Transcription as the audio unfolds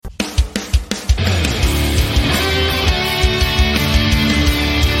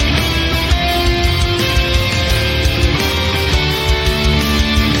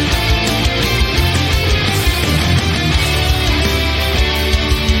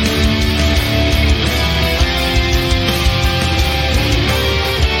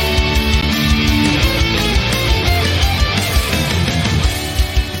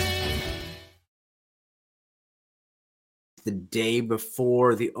day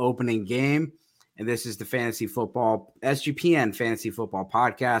before the opening game. And this is the SGPN Fantasy Football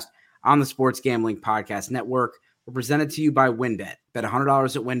Podcast on the Sports Gambling Podcast Network. We're presented to you by WynnBET. Bet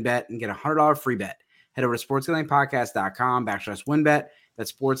 $100 at WynnBET and get a $100 free bet. Head over to sportsgamblingpodcast.com/WynnBET.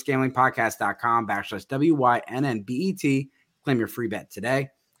 That's sportsgamblingpodcast.com/WYNNBET. Claim your free bet today.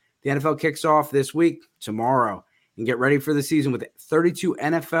 The NFL kicks off this week, tomorrow, and get ready for the season with 32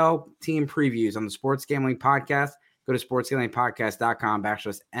 NFL team previews on the Sports Gambling Podcast. Go to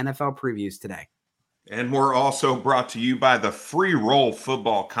sportsgamblingpodcast.com/NFL previews today. And we're also brought to you by the Free Roll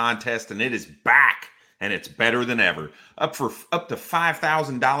Football Contest, and it is back, and it's better than ever. Up to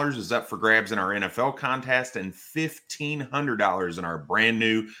 $5,000 is up for grabs in our NFL contest, and $1,500 in our brand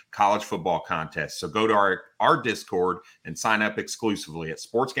new college football contest. So go to our Discord and sign up exclusively at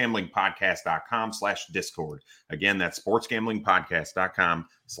sportsgamblingpodcast.com/Discord. Again, that's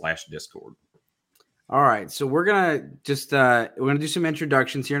sportsgamblingpodcast.com/Discord. All right, so we're gonna do some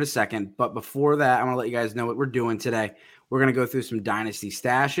introductions here in a second, but before that, I'm gonna let you guys know what we're doing today. We're gonna go through some dynasty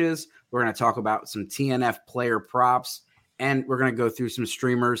stashes. We're gonna talk about some TNF player props, and we're gonna go through some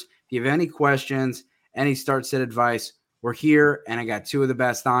streamers. If you have any questions, any start sit advice, we're here, and I got two of the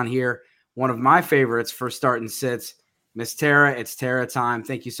best on here. One of my favorites for start and sits, Miss Tara. It's Tara time.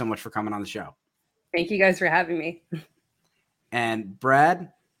 Thank you so much for coming on the show. Thank you guys for having me. And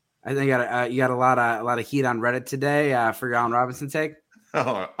Brad, I think you got a lot of heat on Reddit today for your Allen Robinson take.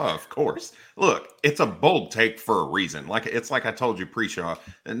 Oh, of course. Look, it's a bold take for a reason. It's like I told you pre-show.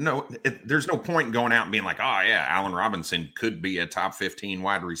 No, there's no point in going out and being like, oh yeah, Allen Robinson could be a top 15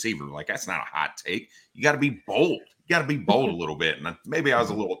 wide receiver. Like, that's not a hot take. You got to be bold. You got to be bold a little bit. And maybe I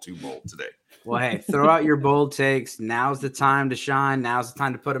was a little too bold today. Well, hey, throw out your bold takes. Now's the time to shine. Now's the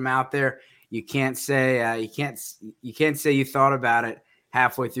time to put them out there. You can't say you can't say you thought about it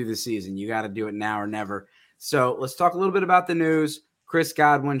halfway through the season. You got to do it now or never. So let's talk a little bit about the news. Chris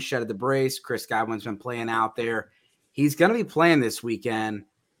Godwin shedded the brace. Chris Godwin's been playing out there. He's going to be playing this weekend,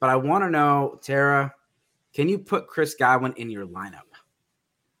 but I want to know, Tara, can you put Chris Godwin in your lineup?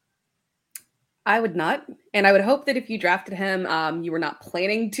 I would not. And I would hope that if you drafted him, you were not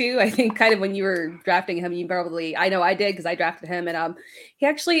planning to. I think kind of when you were drafting him, you probably, I know I did because I drafted him. And he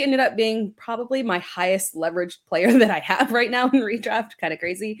actually ended up being probably my highest leveraged player that I have right now in redraft. Kind of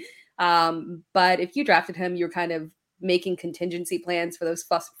crazy. But if you drafted him, you're kind of making contingency plans for those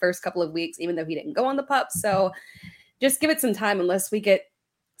first couple of weeks, even though he didn't go on the pup. So just give it some time unless we get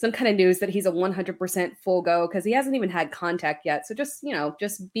some kind of news that he's a 100% full go, because he hasn't even had contact yet. So just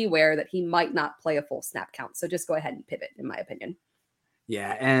beware that he might not play a full snap count. So just go ahead and pivot, in my opinion.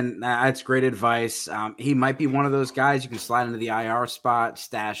 Yeah, and that's great advice. He might be one of those guys you can slide into the IR spot,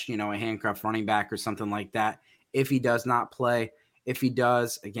 stash, a handcuffed running back or something like that if he does not play. If he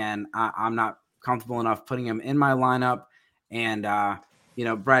does, again, I'm not comfortable enough putting him in my lineup. And,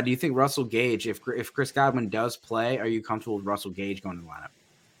 Brad, do you think Russell Gage, if Chris Godwin does play, are you comfortable with Russell Gage going to the lineup?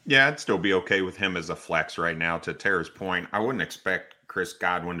 Yeah, I'd still be okay with him as a flex right now. To Tara's point, I wouldn't expect Chris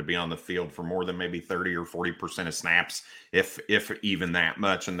Godwin to be on the field for more than maybe 30 or 40% of snaps, if even that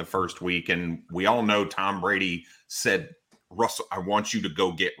much in the first week. And we all know Tom Brady said, Russell, I want you to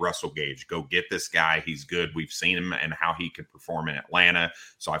go get Russell Gage. Go get this guy. He's good. We've seen him and how he could perform in Atlanta.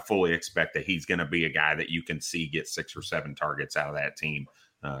 So I fully expect that he's going to be a guy that you can see get 6 or 7 targets out of that team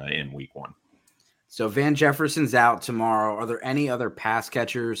in week 1. So Van Jefferson's out tomorrow. Are there any other pass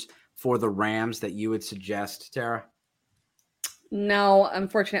catchers for the Rams that you would suggest, Tara? No,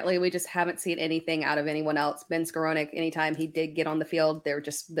 unfortunately, we just haven't seen anything out of anyone else. Ben Skowronek, anytime he did get on the field, there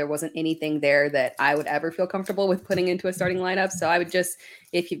wasn't anything there that I would ever feel comfortable with putting into a starting lineup. So I would just,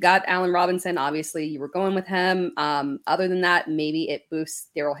 if you've got Allen Robinson, obviously you were going with him. Other than that, maybe it boosts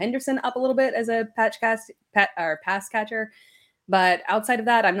Darrell Henderson up a little bit as a pass catcher. But outside of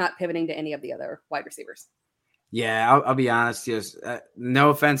that, I'm not pivoting to any of the other wide receivers. Yeah, I'll be honest. Just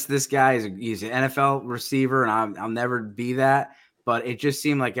no offense to this guy. He's an NFL receiver, and I'll never be that. But it just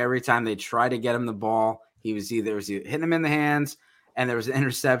seemed like every time they tried to get him the ball, he was either hitting him in the hands, and there was an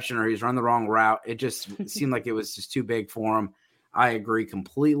interception, or he was running the wrong route. It just seemed like it was just too big for him. I agree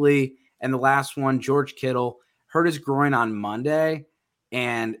completely. And the last one, George Kittle, hurt his groin on Monday,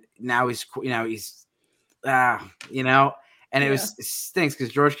 and now he's. And it stinks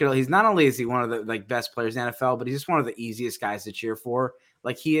because George Kittle, he's not only is he one of the best players in the NFL, but he's just one of the easiest guys to cheer for.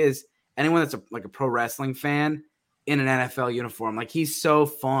 Like, he is anyone that's a pro wrestling fan in an NFL uniform. Like, he's so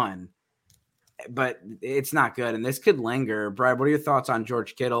fun, but it's not good. And this could linger. Brad, what are your thoughts on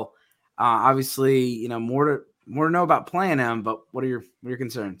George Kittle? Obviously, more to know about playing him, but what are your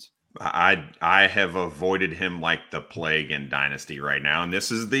concerns? I have avoided him like the plague in Dynasty right now, and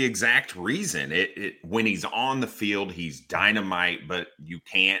this is the exact reason. When he's on the field, he's dynamite, but you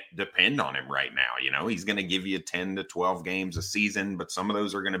can't depend on him right now. You know, he's going to give you 10 to 12 games a season, but some of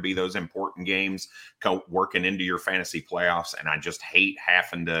those are going to be those important games working into your fantasy playoffs, and I just hate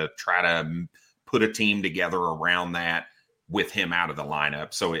having to try to put a team together around that with him out of the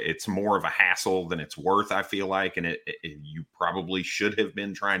lineup. So it's more of a hassle than it's worth, I feel like. And you probably should have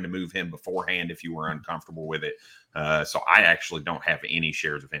been trying to move him beforehand if you were uncomfortable with it. So I actually don't have any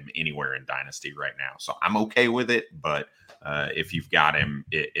shares of him anywhere in Dynasty right now. So I'm okay with it. But if you've got him,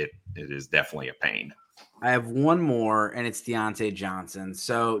 it is definitely a pain. I have one more, and it's Deontay Johnson.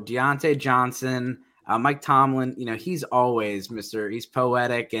 So Deontay Johnson, Mike Tomlin, he's always he's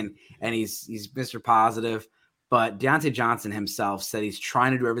poetic and he's Mr. Positive. But Deontay Johnson himself said he's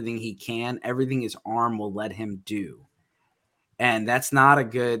trying to do everything he can, everything his arm will let him do. And that's not a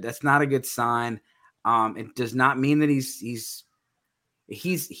good sign. It does not mean that he's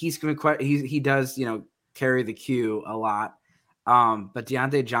going to, he does, carry the Q a lot. But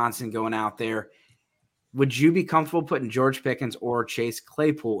Deontay Johnson going out there, would you be comfortable putting George Pickens or Chase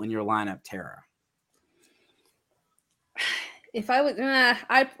Claypool in your lineup, Tara? If I would,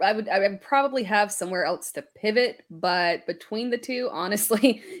 I would probably have somewhere else to pivot, but between the two,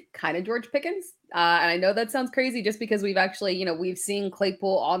 honestly, kind of George Pickens. And I know that sounds crazy just because we've actually, we've seen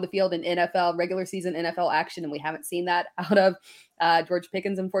Claypool on the field in NFL, regular season NFL action, and we haven't seen that out of George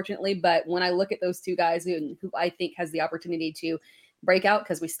Pickens, unfortunately. But when I look at those two guys who I think has the opportunity to breakout,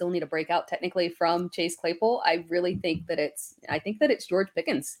 because we still need a breakout technically from Chase Claypool, I really think that it's George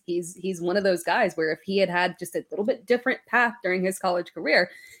Pickens. He's one of those guys where if he had just a little bit different path during his college career,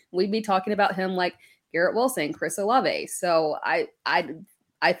 we'd be talking about him like Garrett Wilson, Chris Olave. So I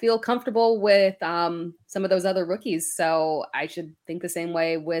feel comfortable with some of those other rookies. So I should think the same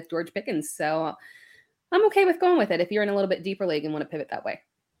way with George Pickens. So I'm okay with going with it if you're in a little bit deeper league and want to pivot that way.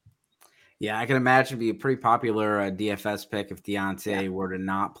 Yeah, I can imagine it'd be a pretty popular DFS pick if Deontay were to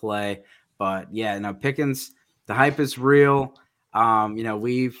not play. But yeah, Pickens, the hype is real.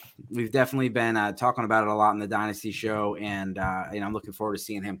 We've definitely been talking about it a lot in the Dynasty show, and I'm looking forward to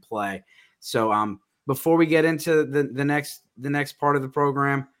seeing him play. So before we get into the next part of the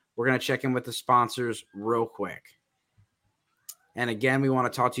program, we're going to check in with the sponsors real quick. And again, we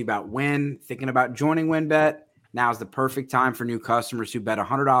want to talk to you about Win. Thinking about joining WinBet? Now is the perfect time for new customers who bet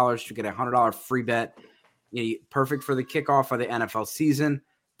 $100 to get a $100 free bet. Perfect for the kickoff of the NFL season.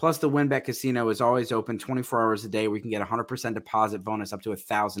 Plus, the WinBet Casino is always open 24 hours a day where you can get a 100% deposit bonus up to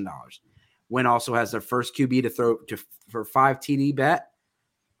 $1,000. Win also has their first QB to throw for 5 TD bet.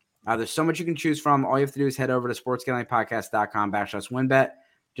 There's so much you can choose from. All you have to do is head over to sportsgamblingpodcast.com/WinBet.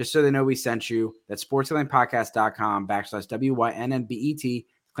 Just so they know we sent you. That's sportsgamblingpodcast.com/WYNNBET.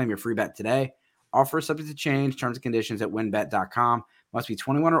 Claim your free bet today. Offer subject to change. Terms and conditions at winbet.com. Must be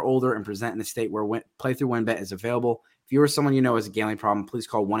 21 or older and present in a state where playthrough WinBet is available. If you or someone you know has a gambling problem, please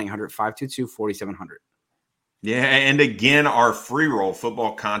call 1-800-522-4700. Yeah, and again, our free roll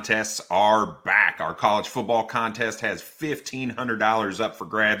football contests are back. Our college football contest has $1,500 up for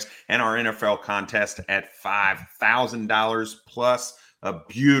grabs, and our NFL contest at $5,000 plus a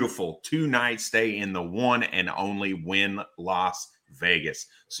beautiful 2-night stay in the one and only Win Las Vegas.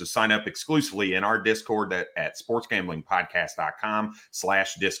 So sign up exclusively in our Discord at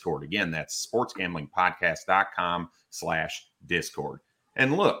sportsgamblingpodcast.com/Discord. Again, that's sportsgamblingpodcast.com/Discord.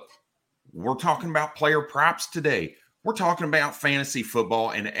 And look, we're talking about player props today. We're talking about fantasy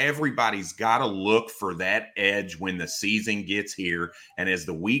football, and everybody's got to look for that edge when the season gets here. And as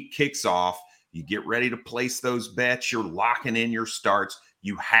the week kicks off, you get ready to place those bets. You're locking in your starts.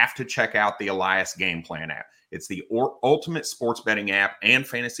 You have to check out the Elias Game Plan app. It's the ultimate sports betting app and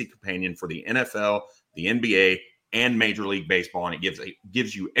fantasy companion for the NFL, the NBA, and Major League Baseball, and it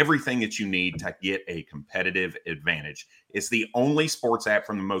gives you everything that you need to get a competitive advantage. It's the only sports app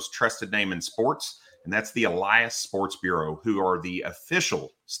from the most trusted name in sports, and that's the Elias Sports Bureau, who are the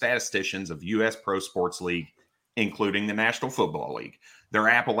official statisticians of U.S. Pro Sports League, including the National Football League. Their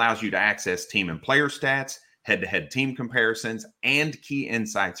app allows you to access team and player stats, head-to-head team comparisons, and key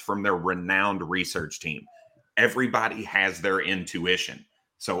insights from their renowned research team. Everybody has their intuition.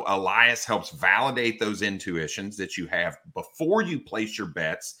 So Elias helps validate those intuitions that you have before you place your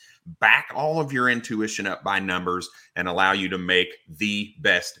bets, back all of your intuition up by numbers, and allow you to make the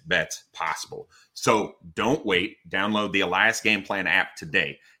best bets possible. So don't wait. Download the Elias Game Plan app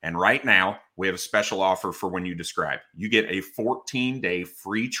today. And right now, we have a special offer for when you subscribe. You get a 14-day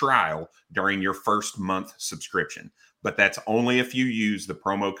free trial during your first month subscription. But that's only if you use the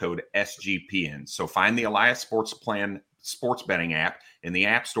promo code SGPN. So find the Elias Sports Plan sports betting app in the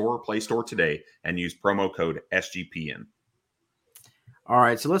App Store or Play Store today and use promo code SGPN. All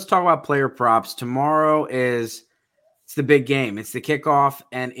right, so let's talk about player props. Tomorrow it's the big game. It's the kickoff,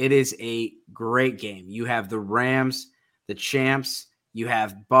 and it is a great game. You have the Rams, the champs. You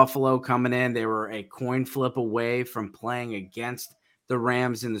have Buffalo coming in. They were a coin flip away from playing against the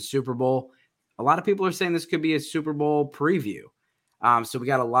Rams in the Super Bowl. A lot of people are saying this could be a Super Bowl preview. So we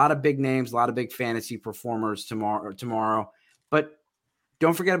got a lot of big names, a lot of big fantasy performers tomorrow. But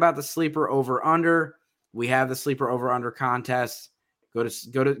don't forget about the sleeper over under. We have the sleeper over under contest. Go to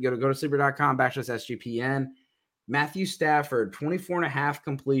sleeper.com/SGPN. Matthew Stafford, 24.5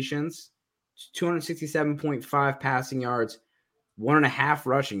 completions, 267.5 passing yards, 1.5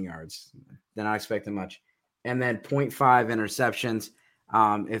 rushing yards. They're not expecting much. And then 0.5 interceptions.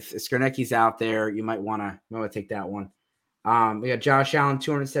 If Skarnecki's out there, you might want to take that one. We got Josh Allen,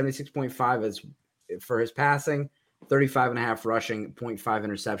 276.5 as for his passing, 35.5 rushing, 0.5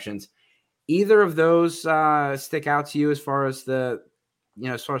 interceptions. Either of those stick out to you as far as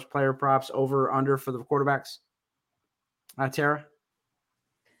player props over or under for the quarterbacks? Tara?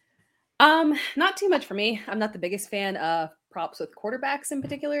 Not too much for me. I'm not the biggest fan of props with quarterbacks in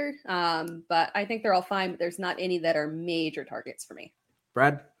particular. But I think they're all fine, but there's not any that are major targets for me.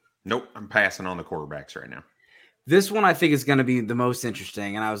 Brad? Nope, I'm passing on the quarterbacks right now. This one I think is going to be the most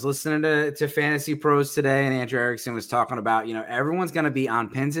interesting. And I was listening to Fantasy Pros today, and Andrew Erickson was talking about, everyone's going to be on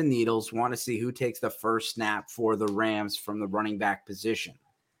pins and needles, want to see who takes the first snap for the Rams from the running back position.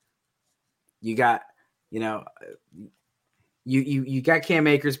 You got, you got Cam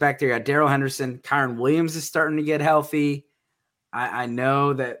Akers back there. You got Darrell Henderson. Kyron Williams is starting to get healthy. I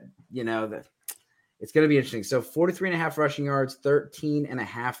know that, that it's going to be interesting. So 43.5 rushing yards,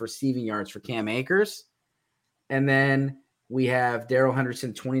 13.5 receiving yards for Cam Akers. And then we have Darrell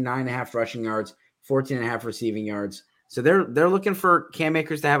Henderson, 29.5 rushing yards, 14.5 receiving yards. So they're looking for Cam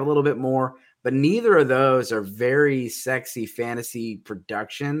Akers to have a little bit more, but neither of those are very sexy fantasy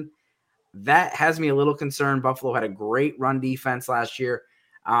production. That has me a little concerned. Buffalo had a great run defense last year.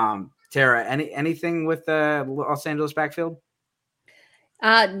 Tara, anything with the Los Angeles backfield?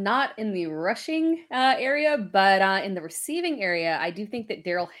 Not in the rushing area, but in the receiving area, I do think that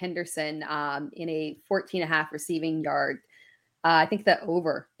Darrell Henderson in a 14.5 receiving yard, I think the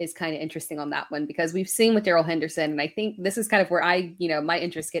over is kind of interesting on that one because we've seen with Darrell Henderson, and I think this is kind of where my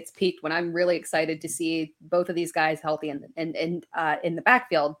interest gets piqued when I'm really excited to see both of these guys healthy in the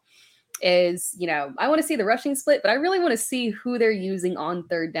backfield. Is, I want to see the rushing split, but I really want to see who they're using on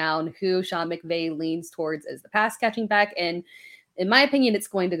third down, who Sean McVay leans towards as the pass catching back. And in my opinion, it's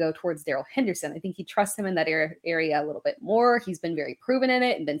going to go towards Darrell Henderson. I think he trusts him in that area a little bit more. He's been very proven in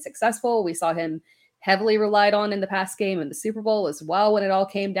it and been successful. We saw him heavily relied on in the past game in the Super Bowl as well when it all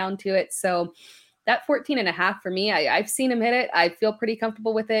came down to it. So that 14.5 for me, I've seen him hit it. I feel pretty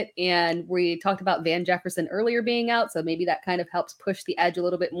comfortable with it. And we talked about Van Jefferson earlier being out. So maybe that kind of helps push the edge a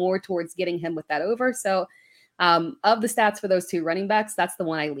little bit more towards getting him with that over. So of the stats for those two running backs, that's the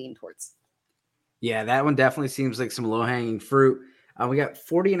one I lean towards. Yeah, that one definitely seems like some low-hanging fruit. We got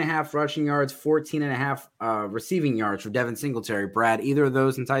 40.5 rushing yards, 14.5 receiving yards for Devin Singletary. Brad, either of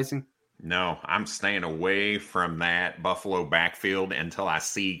those enticing? No, I'm staying away from that Buffalo backfield until I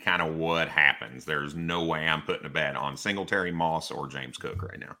see kind of what happens. There's no way I'm putting a bet on Singletary, Moss, or James Cook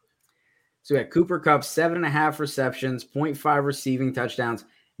right now. So we got Cooper Kupp, 7.5 receptions, 0.5 receiving touchdowns,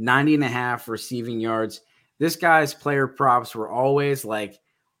 90.5 receiving yards. This guy's player props were always like,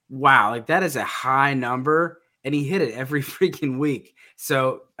 wow, like that is a high number, and he hit it every freaking week.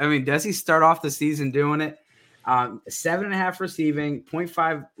 So, I mean, does he start off the season doing it? 7.5 receiving,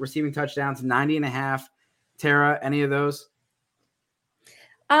 0.5 receiving touchdowns, 90.5. Tara, any of those?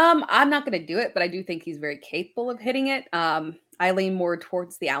 I'm not going to do it, but I do think he's very capable of hitting it. I lean more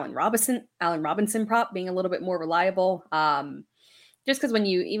towards the Allen Robinson prop being a little bit more reliable. Just because when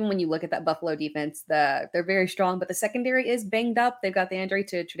you look at that Buffalo defense, they're very strong, but the secondary is banged up. They've got the injury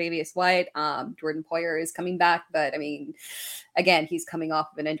to Tre'Davious White. Jordan Poyer is coming back, but I mean, again, he's coming off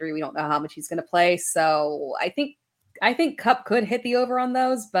of an injury. We don't know how much he's going to play. So I think Kupp could hit the over on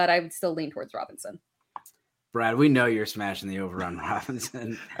those, but I would still lean towards Robinson. Brad, we know you're smashing the over on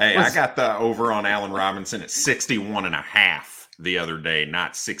Robinson. Hey, I got the over on Allen Robinson at 61.5 the other day,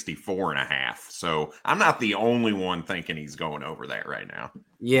 not 64.5. So I'm not the only one thinking he's going over that right now.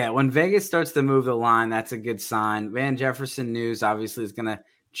 Yeah, when Vegas starts to move the line, that's a good sign. Van Jefferson news obviously is going to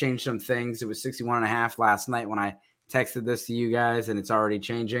change some things. It was 61.5 last night when I texted this to you guys, and it's already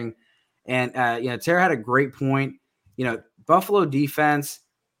changing. And, Tara had a great point. Buffalo defense,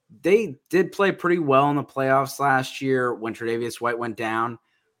 they did play pretty well in the playoffs last year when Tre'Davious White went down.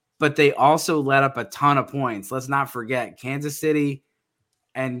 but they also let up a ton of points. Let's not forget Kansas City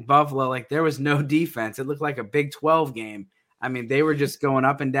and Buffalo. Like, there was no defense. It looked like a Big 12 game. I mean, they were just going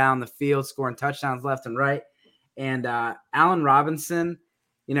up and down the field, scoring touchdowns left and right. And Allen Robinson,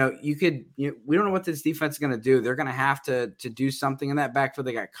 we don't know what this defense is going to do. They're going to have to do something in that backfield.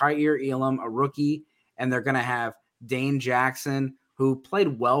 They got Kaiir Elam, a rookie, and they're going to have Dane Jackson, who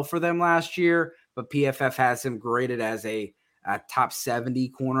played well for them last year, but PFF has him graded as a top 70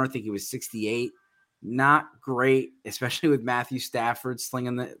 corner. I think he was 68. Not great, especially with Matthew Stafford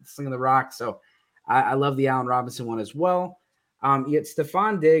slinging the rock. So I love the Allen Robinson one as well. You get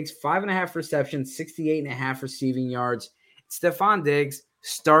Stephon Diggs, 5.5 receptions, 68.5 receiving yards. Stephon Diggs,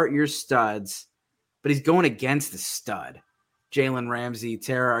 start your studs, but he's going against the stud, Jalen Ramsey.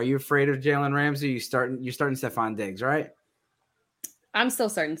 Tara, are you afraid of Jalen Ramsey? You're starting Stephon Diggs, right? I'm still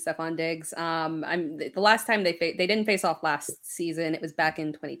starting Stephon Diggs. The last time they didn't face off last season. It was back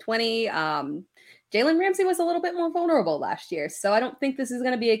in 2020. Jalen Ramsey was a little bit more vulnerable last year, so I don't think this is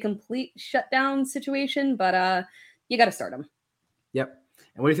going to be a complete shutdown situation. But you got to start him. Yep.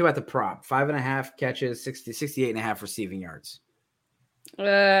 And what do you think about the prop? 5.5 catches, 68.5 receiving yards.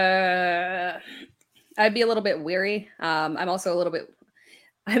 I'd be a little bit weary.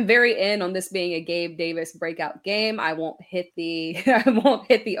 I'm very in on this being a Gabe Davis breakout game. I won't hit the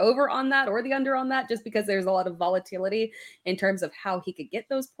over on that or the under on that, just because there's a lot of volatility in terms of how he could get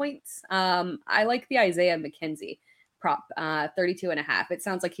those points. I like the Isaiah McKenzie prop, 32.5. It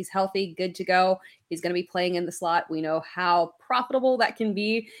sounds like he's healthy, good to go. He's going to be playing in the slot. We know how profitable that can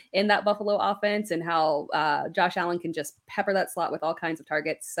be in that Buffalo offense, and how Josh Allen can just pepper that slot with all kinds of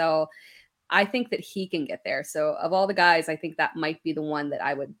targets. So I think that he can get there. So of all the guys, I think that might be the one that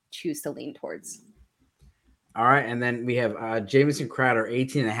I would choose to lean towards. All right. And then we have Jamison Crowder,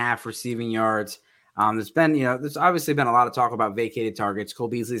 18.5 receiving yards. There's obviously been a lot of talk about vacated targets. Cole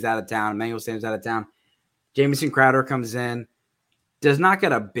Beasley's out of town. Emmanuel Sanders out of town. Jamison Crowder comes in, does not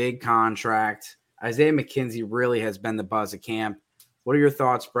get a big contract. Isaiah McKenzie really has been the buzz of camp. What are your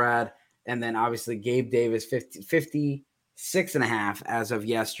thoughts, Brad? And then obviously Gabe Davis, 56.5 as of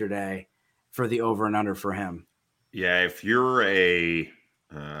yesterday for the over and under for him. Yeah, if you're a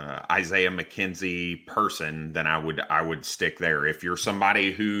Isaiah McKenzie person, then I would stick there. If you're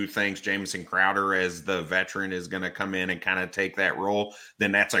somebody who thinks Jamison Crowder as the veteran is going to come in and kind of take that role,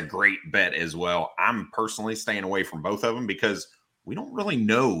 then that's a great bet as well. I'm personally staying away from both of them because we don't really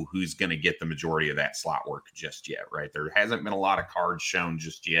know who's going to get the majority of that slot work just yet, right? There hasn't been a lot of cards shown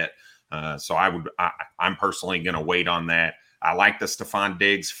just yet. So I'm personally going to wait on that. I like the Stephon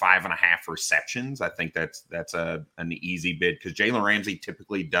Diggs 5.5 receptions. I think that's an easy bid because Jalen Ramsey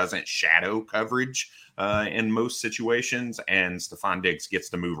typically doesn't shadow coverage in most situations, and Stephon Diggs gets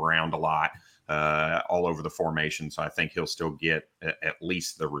to move around a lot all over the formation. So I think he'll still get at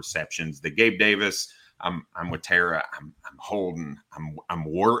least the receptions. The Gabe Davis, I'm with Tara.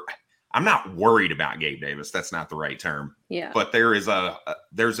 I'm not worried about Gabe Davis. That's not the right term. Yeah. But there's a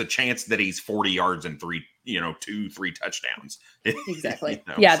chance that he's 40 yards and 3 touchdowns. Exactly.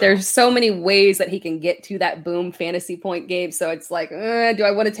 There's so many ways that he can get to that boom fantasy point, Gabe. So it's like, do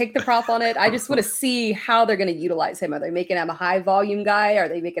I want to take the prop on it? I just want to see how they're going to utilize him. Are they making him a high volume guy? Are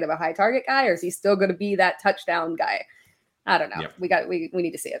they making him a high target guy? Or is he still going to be that touchdown guy? I don't know. Yep. We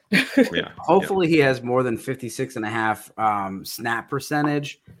need to see it. Hopefully he has more than 56.5 snap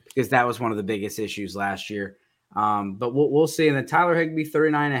percentage, because that was one of the biggest issues last year. But we'll see. And then Tyler Higbee,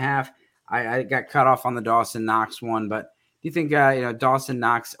 39.5. I got cut off on the Dawson Knox one, but do you think Dawson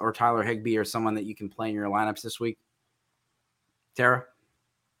Knox or Tyler Higbee are someone that you can play in your lineups this week? Tara?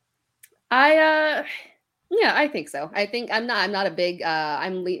 I think so. I think I'm not a big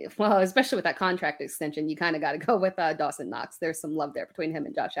especially with that contract extension, you kind of got to go with Dawson Knox. There's some love there between him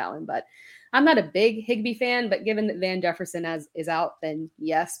and Josh Allen, but I'm not a big Higbee fan. But given that Van Jefferson is out, then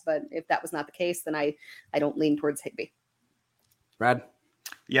yes. But if that was not the case, then I don't lean towards Higbee. Brad?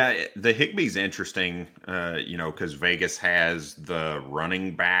 Yeah, the Higbee's interesting, because Vegas has the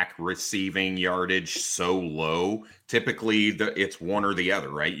running back receiving yardage so low. Typically, it's one or the other,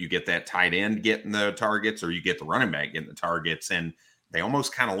 right? You get that tight end getting the targets, or you get the running back getting the targets, and they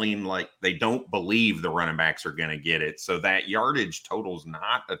almost kind of lean like they don't believe the running backs are going to get it. So that yardage total's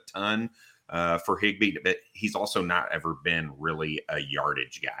not a ton for Higbee, but he's also not ever been really a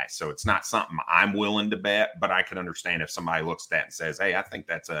yardage guy. So it's not something I'm willing to bet, but I can understand if somebody looks at that and says, hey, I think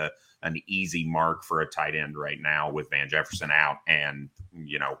that's an easy mark for a tight end right now with Van Jefferson out. And,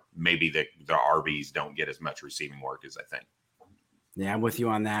 maybe the RBs don't get as much receiving work as I think. Yeah, I'm with you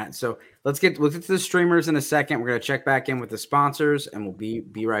on that. So let's get to the streamers in a second. We're going to check back in with the sponsors, and we'll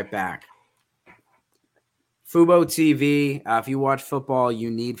be right back. Fubo TV. If you watch football,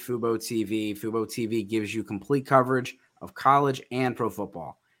 you need Fubo TV. Fubo TV gives you complete coverage of college and pro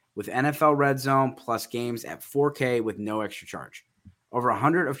football with NFL Red Zone plus games at 4K with no extra charge. Over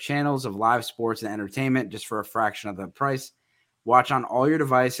 100 of channels of live sports and entertainment just for a fraction of the price. Watch on all your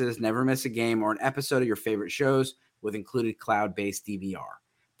devices, never miss a game or an episode of your favorite shows with included cloud-based DVR.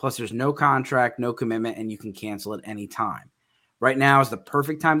 Plus, there's no contract, no commitment, and you can cancel at any time. Right now is the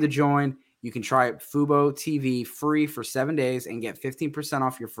perfect time to join. You can try Fubo TV free for 7 days and get 15%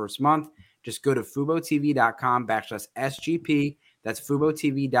 off your first month. Just go to FuboTV.com/SGP. That's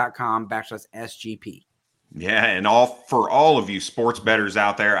FuboTV.com/SGP. Yeah, and for all of you sports bettors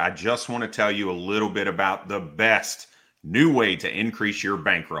out there, I just want to tell you a little bit about the best new way to increase your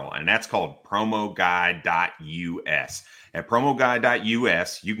bankroll, and that's called promoguide.us. At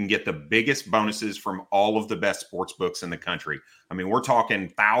promoguide.us, you can get the biggest bonuses from all of the best sports books in the country. I mean, we're talking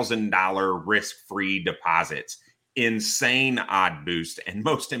 $1,000 risk-free deposits, insane odd boost, and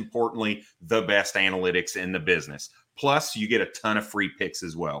most importantly, the best analytics in the business. Plus, you get a ton of free picks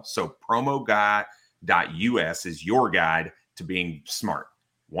as well. So promoguide.us is your guide to being smart.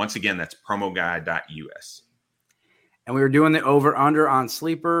 Once again, that's promoguide.us. And we were doing the over-under on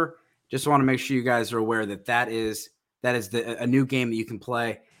Sleeper. Just want to make sure you guys are aware that is a new game that you can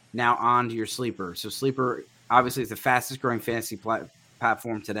play now onto your Sleeper. So Sleeper obviously is the fastest growing fantasy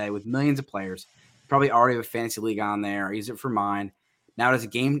platform today with millions of players. Probably already have a fantasy league on there. I use it for mine. Now it is a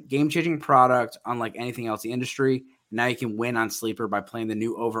game-changing product unlike anything else in the industry. Now you can win on Sleeper by playing the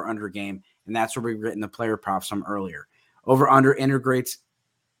new over-under game, and that's where we've written the player props from earlier. Over-under integrates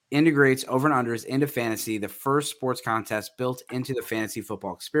over and unders into fantasy, the first sports contest built into the fantasy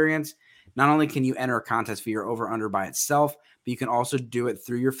football experience. Not only can you enter a contest for your over-under by itself, but you can also do it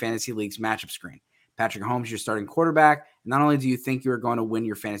through your fantasy league's matchup screen. Patrick Mahomes, your starting quarterback. Not only do you think you are going to win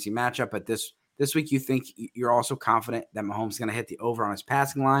your fantasy matchup, but this week you think you're also confident that Mahomes is going to hit the over on his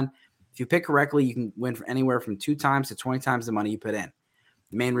passing line. If you pick correctly, you can win for anywhere from 2 times to 20 times the money you put in.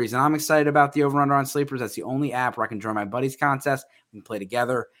 The main reason I'm excited about the over-under on Sleeper is that's the only app where I can join my buddies' contest and play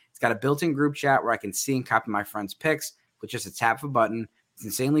together. It's got a built-in group chat where I can see and copy my friends' picks with just a tap of a button. It's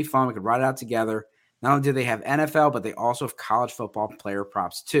insanely fun. We could write it out together. Not only do they have NFL, but they also have college football player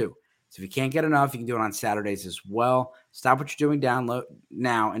props too. So if you can't get enough, you can do it on Saturdays as well. Stop what you're doing download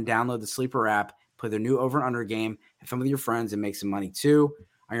the Sleeper app, play their new over and under game, have fun with your friends, and make some money too.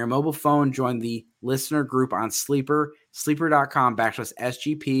 On your mobile phone, join the listener group on Sleeper,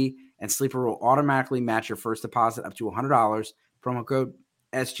 sleeper.com/SGP, and Sleeper will automatically match your first deposit up to $100, promo code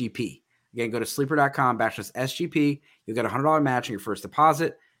SGP. Again, go to sleeper.com/SGP. You'll get a $100 match on your first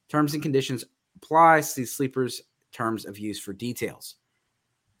deposit. Terms and conditions apply. See Sleeper's terms of use for details.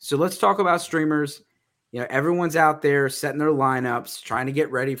 So let's talk about streamers. Everyone's out there setting their lineups, trying to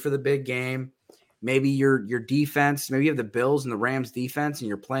get ready for the big game. Maybe your defense, maybe you have the Bills and the Rams defense and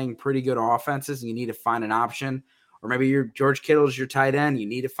you're playing pretty good offenses and you need to find an option. Or maybe your George Kittle is your tight end. You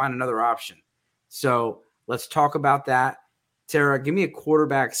need to find another option. So let's talk about that. Tara, give me a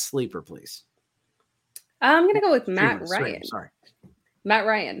quarterback sleeper, please. I'm going to go with Matt Ryan. Matt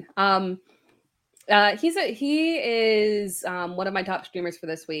Ryan. He is one of my top streamers for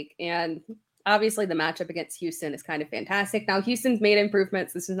this week. And obviously the matchup against Houston is kind of fantastic. Now, Houston's made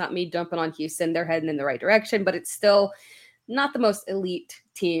improvements. This is not me dumping on Houston. They're heading in the right direction, but it's still not the most elite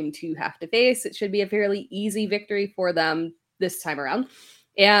team to have to face. It should be a fairly easy victory for them this time around.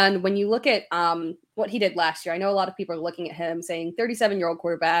 And when you look at what he did last year, I know a lot of people are looking at him saying 37-year-old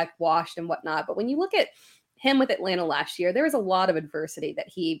quarterback, washed and whatnot. But when you look at him with Atlanta last year, there was a lot of adversity that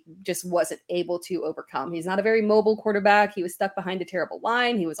he just wasn't able to overcome. He's not a very mobile quarterback. He was stuck behind a terrible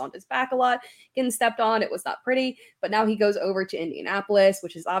line. He was on his back a lot, getting stepped on. It was not pretty. But now he goes over to Indianapolis,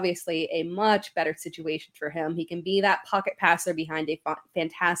 which is obviously a much better situation for him. He can be that pocket passer behind a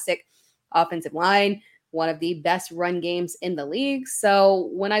fantastic offensive line, one of the best run games in the league. So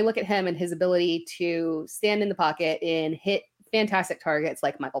when I look at him and his ability to stand in the pocket and hit fantastic targets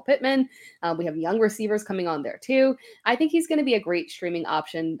like Michael Pittman, we have young receivers coming on there too. I think he's going to be a great streaming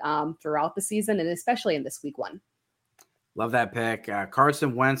option throughout the season and especially in this week 1. Love that pick.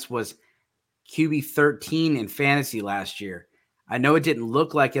 Carson Wentz was QB 13 in fantasy last year. I know it didn't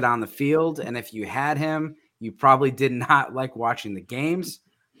look like it on the field, and if you had him, you probably did not like watching the games.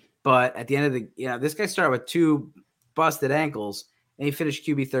 But at the end of this guy started with 2 busted ankles, and he finished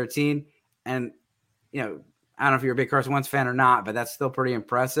QB 13. And, I don't know if you're a big Carson Wentz fan or not, but that's still pretty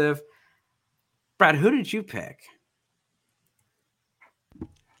impressive. Brad, who did you pick?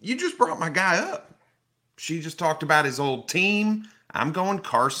 You just brought my guy up. She just talked about his old team. I'm going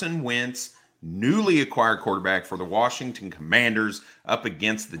Carson Wentz, newly acquired quarterback for the Washington Commanders up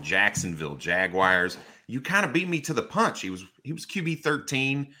against the Jacksonville Jaguars. you kind of beat me to the punch. He was QB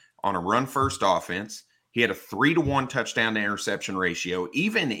 13 on a run first offense. He had a 3-to-1 touchdown to interception ratio,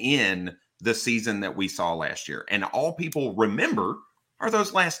 even in the season that we saw last year. And all people remember are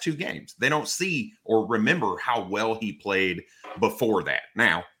those last 2 games. They don't see or remember how well he played before that.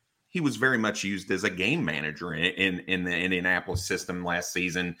 Now, he was very much used as a game manager in the Indianapolis system last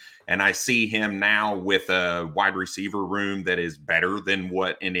season. And I see him now with a wide receiver room that is better than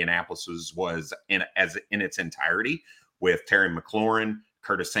what Indianapolis was in its entirety, with Terry McLaurin,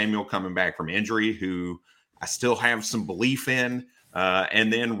 Curtis Samuel coming back from injury, who I still have some belief in.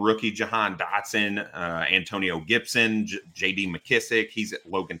 And then rookie Jahan Dotson, Antonio Gibson, J.D. McKissick. He's at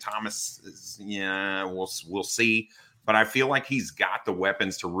Logan Thomas. Yeah, we'll see. But I feel like he's got the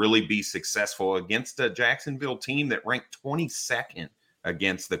weapons to really be successful against a Jacksonville team that ranked 22nd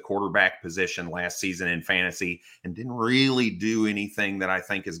against the quarterback position last season in fantasy and didn't really do anything that I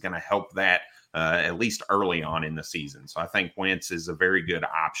think is going to help that at least early on in the season. So I think Wentz is a very good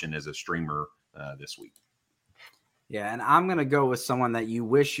option as a streamer this week. Yeah, and I'm going to go with someone that you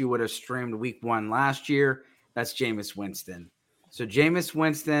wish you would have streamed week 1 last year. That's Jameis Winston. So Jameis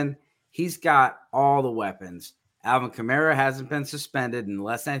Winston, he's got all the weapons. Alvin Kamara hasn't been suspended.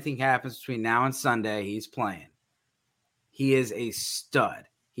 Unless anything happens between now and Sunday, he's playing. He is a stud.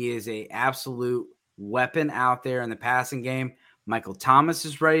 He is an absolute weapon out there in the passing game. Michael Thomas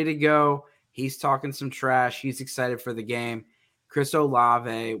is ready to go. He's talking some trash. He's excited for the game. Chris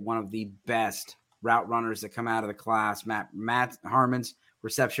Olave, one of the best route runners that come out of the class. Matt Harmon's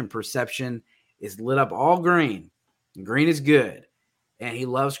reception perception is lit up all green. And green is good. And he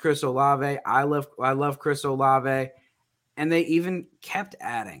loves Chris Olave. I love Chris Olave. And they even kept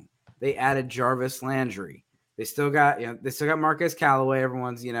adding. They added Jarvis Landry. They still got Marquez Callaway.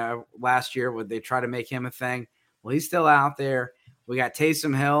 Everyone's, last year when they try to make him a thing. Well, he's still out there. We got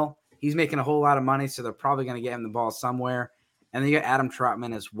Taysom Hill. He's making a whole lot of money, so they're probably going to get him the ball somewhere. And then you got Adam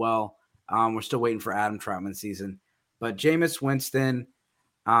Troutman as well. We're still waiting for Adam Troutman season. But Jameis Winston,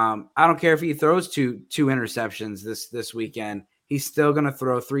 I don't care if he throws two interceptions this weekend. He's still going to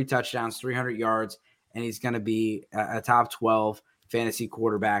throw 3 touchdowns, 300 yards, and he's going to be a top 12 fantasy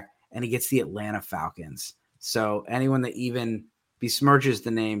quarterback, and he gets the Atlanta Falcons. So anyone that even besmirches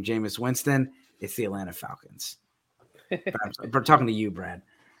the name Jameis Winston, it's the Atlanta Falcons. We're talking to you, Brad.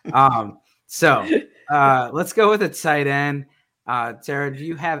 So let's go with a tight end. Tara, do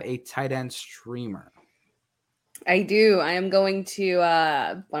you have a tight end streamer? I do. I am going to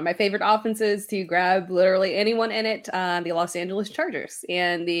one of my favorite offenses to grab literally anyone in it, the Los Angeles Chargers.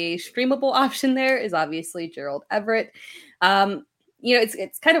 And the streamable option there is obviously Gerald Everett.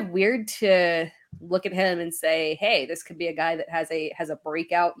 It's kind of weird to look at him and say, hey, this could be a guy that has a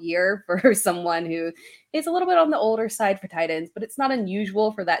breakout year for someone who is a little bit on the older side for tight ends, but it's not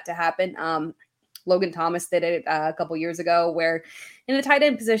unusual for that to happen. Logan Thomas did it a couple years ago, where in the tight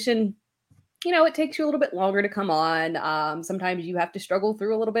end position, it takes you a little bit longer to come on. Sometimes you have to struggle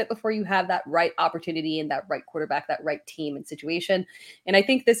through a little bit before you have that right opportunity and that right quarterback, that right team and situation. And I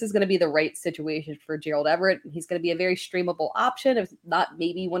think this is going to be the right situation for Gerald Everett. He's going to be a very streamable option, if not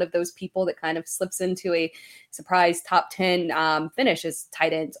maybe one of those people that kind of slips into a surprise top 10 finish, as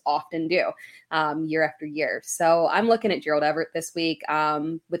tight ends often do year after year. So I'm looking at Gerald Everett this week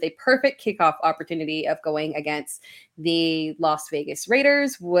with a perfect kickoff opportunity of going against the Las Vegas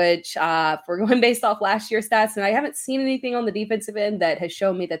Raiders, which we're going based off last year's stats, and I haven't seen anything on the defensive end that has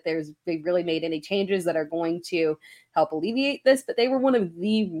shown me that they've really made any changes that are going to help alleviate this, but they were one of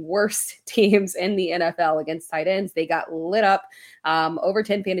the worst teams in the NFL against tight ends. They got lit up over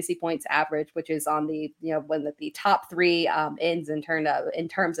 10 fantasy points average, which is on the, one of the top 3 ends in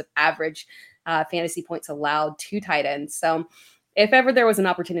terms of average fantasy points allowed to tight ends. So if ever there was an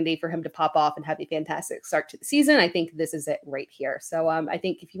opportunity for him to pop off and have a fantastic start to the season, I think this is it right here. So I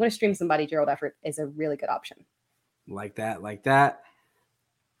think if you want to stream somebody, Gerald Everett is a really good option. Like that.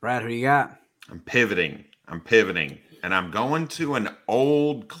 Brad, who you got? I'm pivoting, and I'm going to an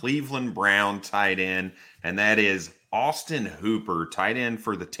old Cleveland Brown tight end, and that is Austin Hooper, tight end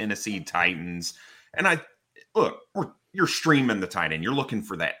for the Tennessee Titans. And you're streaming the tight end. You're looking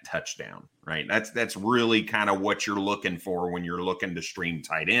for that touchdown, right? That's really kind of what you're looking for when you're looking to stream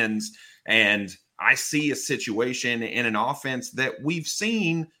tight ends. And I see a situation in an offense that we've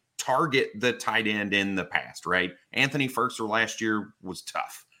seen target the tight end in the past, right? Anthony Firkser last year was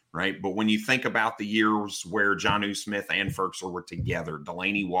tough, right? But when you think about the years where Jonnu Smith and Firkser were together,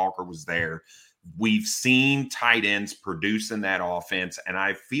 Delaney Walker was there, we've seen tight ends produce in that offense, and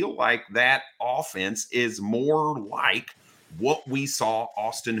I feel like that offense is more like what we saw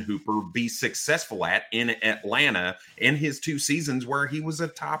Austin Hooper be successful at in Atlanta in his 2 seasons where he was a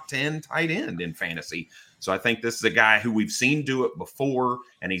top 10 tight end in fantasy. So I think this is a guy who we've seen do it before,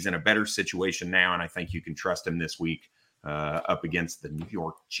 and he's in a better situation now. And I think you can trust him this week up against the New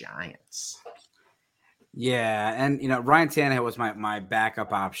York Giants. Yeah, and Ryan Tannehill was my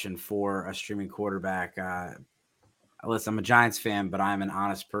backup option for a streaming quarterback. Listen, I'm a Giants fan, but I'm an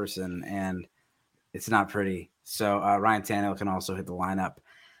honest person, and it's not pretty. So Ryan Tannehill can also hit the lineup.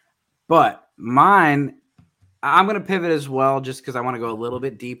 But mine, I'm going to pivot as well just because I want to go a little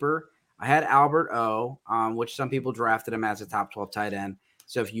bit deeper. I had Albert O, which some people drafted him as a top 12 tight end.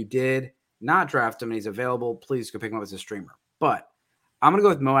 So if you did not draft him and he's available, please go pick him up as a streamer. But I'm going to go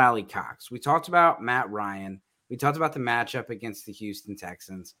with Mo Alley Cox. We talked about Matt Ryan. We talked about the matchup against the Houston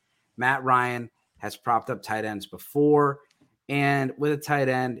Texans. Matt Ryan has propped up tight ends before. And with a tight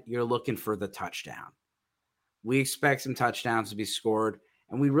end, you're looking for the touchdown. We expect some touchdowns to be scored.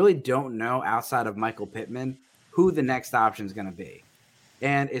 And we really don't know outside of Michael Pittman who the next option is going to be.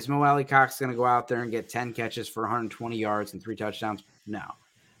 And is Mo Alley Cox going to go out there and get 10 catches for 120 yards and 3 touchdowns? No.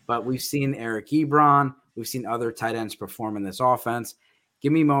 But we've seen Eric Ebron. We've seen other tight ends perform in this offense.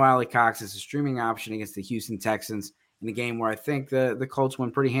 Give me Mo Alley Cox as a streaming option against the Houston Texans in a game where I think the Colts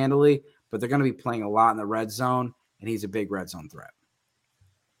win pretty handily, but they're going to be playing a lot in the red zone, and he's a big red zone threat.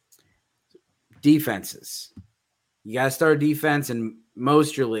 Defenses. You got to start a defense in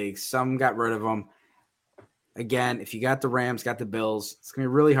most of your leagues. Some got rid of them. Again, if you got the Rams, got the Bills, it's going to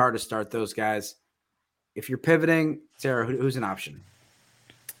be really hard to start those guys. If you're pivoting, Sarah, who's an option?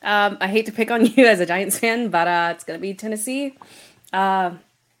 I hate to pick on you as a Giants fan, but it's going to be Tennessee.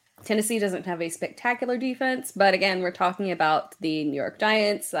 Tennessee doesn't have a spectacular defense, but again, we're talking about the New York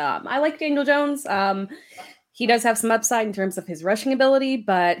Giants. I like Daniel Jones. He does have some upside in terms of his rushing ability,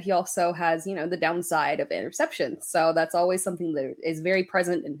 but he also has, the downside of interceptions. So that's always something that is very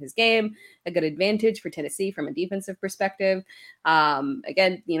present in his game, a good advantage for Tennessee from a defensive perspective.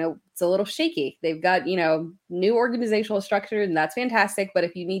 Again, it's a little shaky. They've got, new organizational structure, and that's fantastic. But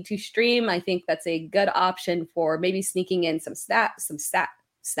if you need to stream, I think that's a good option for maybe sneaking in some sacks and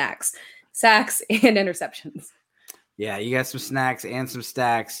interceptions. Yeah, you got some snacks and some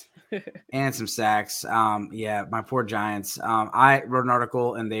stacks. And some sacks. Yeah, my poor Giants. I wrote an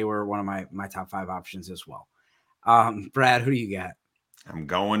article, and they were one of my top 5 options as well. Brad, who do you got? I'm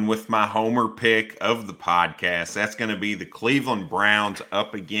going with my homer pick of the podcast. That's going to be the Cleveland Browns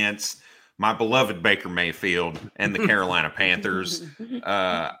up against my beloved Baker Mayfield and the Carolina Panthers.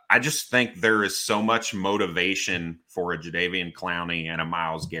 I just think there is so much motivation for a Jadeveon Clowney and a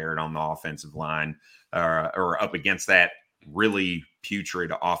Myles Garrett on the offensive line, or up against that really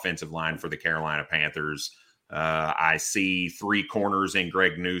putrid offensive line for the Carolina Panthers. I see 3 corners in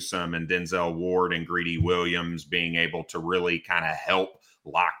Greg Newsome and Denzel Ward and Greedy Williams being able to really kind of help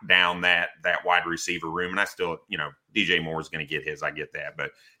lock down that wide receiver room. And I still, DJ Moore is going to get his. I get that.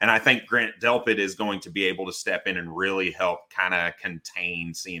 And I think Grant Delpit is going to be able to step in and really help kind of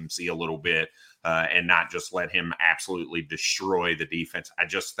contain CMC a little bit and not just let him absolutely destroy the defense. I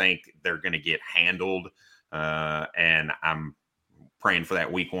just think they're going to get handled. And I'm praying for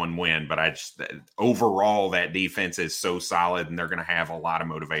that week 1 win, but overall that defense is so solid, and they're going to have a lot of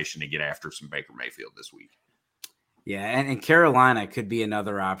motivation to get after some Baker Mayfield this week. Yeah, and Carolina could be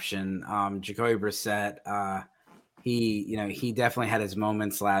another option. Jacoby Brissett, he definitely had his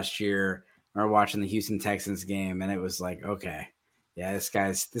moments last year. I remember watching the Houston Texans game, and it was like, okay, yeah, this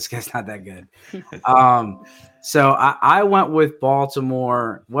guy's not that good. So I went with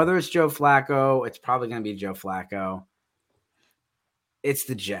Baltimore. Whether it's Joe Flacco, it's probably going to be Joe Flacco. It's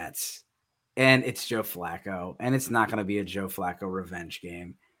the Jets, and it's Joe Flacco, and it's not going to be a Joe Flacco revenge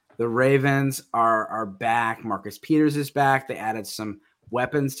game. The Ravens are back. Marcus Peters is back. They added some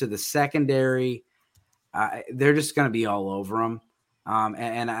weapons to the secondary. They're just going to be all over them.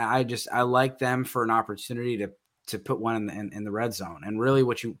 And I like them for an opportunity to put one in the red zone. And really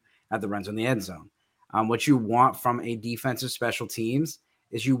at the red zone, the end zone. What you want from a defensive special teams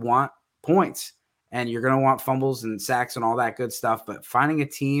is you want points. And you're going to want fumbles and sacks and all that good stuff. But finding a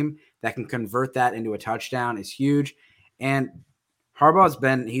team that can convert that into a touchdown is huge. And Harbaugh's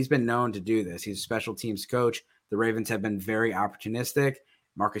been known to do this. He's a special teams coach. The Ravens have been very opportunistic.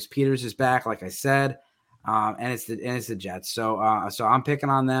 Marcus Peters is back, like I said, and it's the Jets. So I'm picking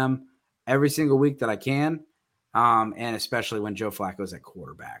on them every single week that I can, and especially when Joe Flacco's at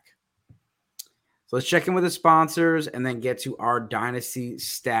quarterback. So let's check in with the sponsors and then get to our dynasty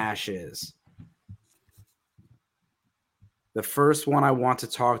stashes. The first one I want to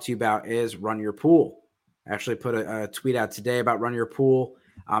talk to you about is Run Your Pool. I actually put a tweet out today about Run Your Pool.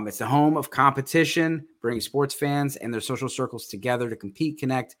 It's the home of competition, bringing sports fans and their social circles together to compete,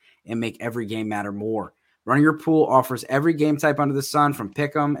 connect, and make every game matter more. Running Your Pool offers every game type under the sun, from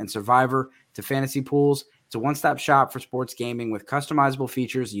Pick'em and Survivor to fantasy pools. It's a one-stop shop for sports gaming with customizable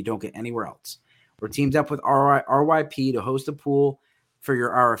features you don't get anywhere else. We're teamed up with RYP to host a pool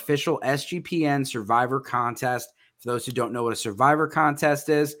for our official SGPN Survivor contest. For those who don't know what a Survivor contest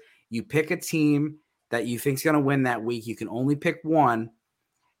is, you pick a team that you think is going to win that week. You can only pick one,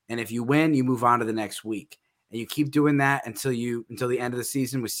 and if you win, you move on to the next week. And you keep doing that until the end of the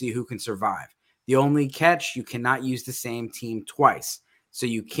season. We see who can survive. The only catch, you cannot use the same team twice. So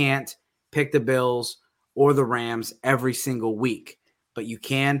you can't pick the Bills or the Rams every single week. But you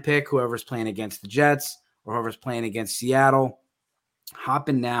can pick whoever's playing against the Jets or whoever's playing against Seattle. Hop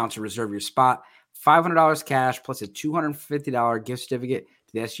in now to reserve your spot. $500 cash plus a $250 gift certificate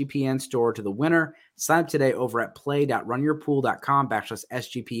to the SGPN store to the winner. Sign up today over at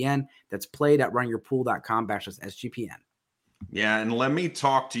play.runyourpool.com/SGPN. That's play.runyourpool.com/SGPN. Yeah, and let me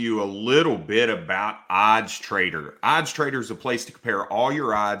talk to you a little bit about Odds Trader. Odds Trader is a place to compare all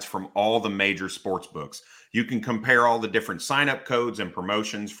your odds from all the major sports books. You can compare all the different sign-up codes and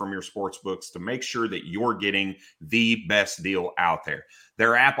promotions from your sports books to make sure that you're getting the best deal out there.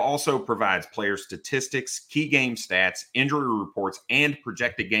 Their app also provides player statistics, key game stats, injury reports, and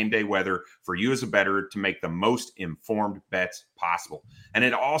projected game day weather for you as a bettor to make the most informed bets possible. And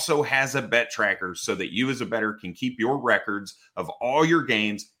it also has a bet tracker so that you as a bettor can keep your records of all your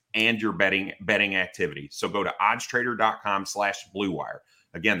games and your betting activity. So go to oddstrader.com/bluewire.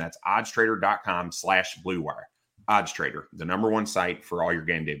 Again, that's oddstrader.com/bluewire. OddsTrader, the #1 site for all your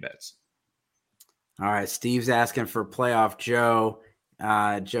game day bets. All right, Steve's asking for playoff Joe.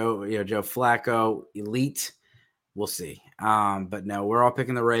 Joe Flacco, elite. We'll see. But no, we're all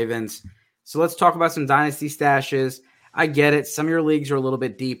picking the Ravens. So let's talk about some dynasty stashes. I get it. Some of your leagues are a little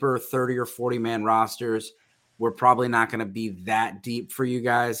bit deeper, 30 or 40 man rosters. We're probably not going to be that deep for you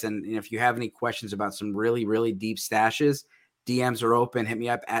guys. And if you have any questions about some really, really deep stashes, DMs are open. Hit me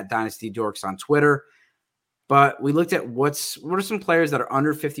up at Dynasty Dorks on Twitter. But we looked at what are some players that are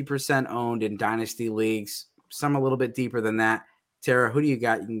under 50% owned in dynasty leagues, some a little bit deeper than that. Tara, who do you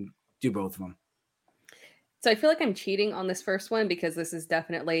got? You can do both of them. So I feel like I'm cheating on this first one because this is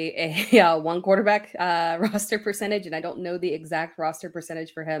definitely a one quarterback roster percentage, and I don't know the exact roster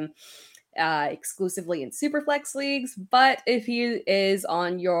percentage for him exclusively in Superflex leagues. But if he is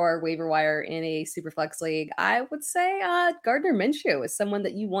on your waiver wire in a Superflex league, I would say Gardner Minshew is someone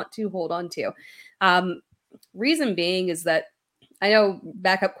that you want to hold on to. Reason being is that I know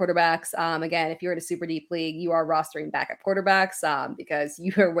backup quarterbacks, again, if you're in a super deep league, you are rostering backup quarterbacks because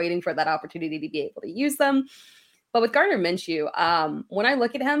you are waiting for that opportunity to be able to use them. But with Gardner Minshew, when I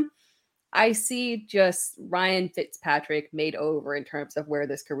look at him, I see just Ryan Fitzpatrick made over in terms of where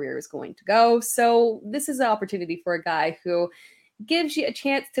this career is going to go. So this is an opportunity for a guy who gives you a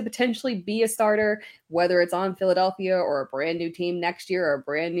chance to potentially be a starter, whether it's on Philadelphia or a brand new team next year or a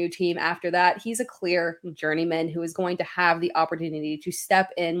brand new team after that. He's a clear journeyman who is going to have the opportunity to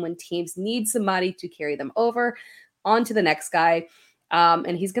step in when teams need somebody to carry them over onto the next guy.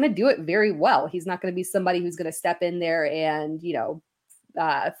 And he's going to do it very well. He's not going to be somebody who's going to step in there and,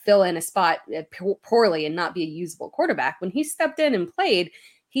 fill in a spot poorly and not be a usable quarterback. When he stepped in and played,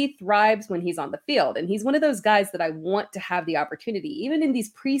 he thrives when he's on the field. And he's one of those guys that I want to have the opportunity. Even in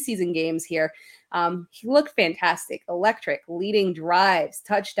these preseason games here, he looked fantastic, electric, leading drives,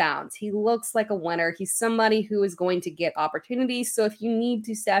 touchdowns. He looks like a winner. He's somebody who is going to get opportunities. So if you need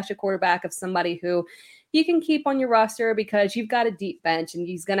to stash a quarterback of somebody who you can keep on your roster because you've got a deep bench and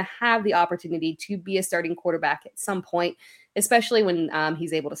he's going to have the opportunity to be a starting quarterback at some point, especially when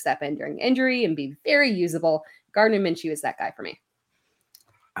he's able to step in during injury and be very usable, Gardner Minshew is that guy for me.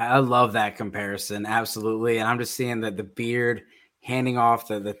 I love that comparison. Absolutely. And I'm just seeing that the beard handing off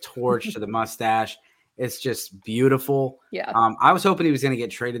the torch to the mustache. It's just beautiful. Yeah. I was hoping he was going to get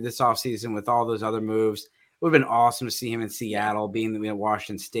traded this offseason with all those other moves. It would have been awesome to see him in Seattle, being the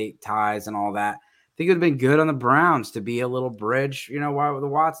Washington State ties and all that. I think it would have been good on the Browns to be a little bridge, while the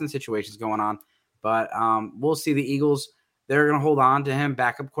Watson situation is going on. But we'll see. The Eagles, they're going to hold on to him.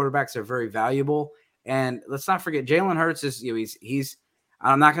 Backup quarterbacks are very valuable. And let's not forget, Jalen Hurts is, he's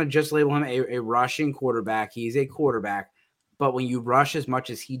I'm not going to just label him a rushing quarterback. He's a quarterback. But when you rush as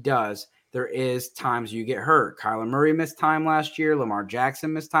much as he does, there is times you get hurt. Kyler Murray missed time last year. Lamar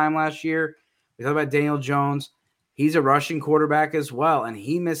Jackson missed time last year. We talk about Daniel Jones. He's a rushing quarterback as well, and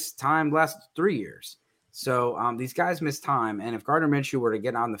he missed time the last 3 years. So these guys miss time. And if Gardner Minshew were to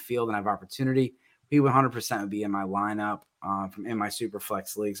get on the field and have opportunity, he 100% would be in my lineup in my super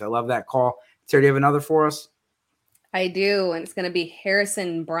flex leagues. I love that call. Terry, do you have another for us? I do, and it's going to be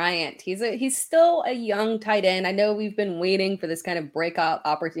Harrison Bryant. He's still a young tight end. I know we've been waiting for this kind of breakout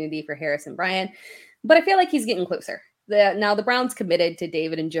opportunity for Harrison Bryant, but I feel like he's getting closer. Now the Browns committed to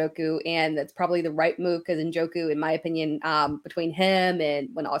David Njoku, and that's probably the right move because Njoku, in my opinion, between him and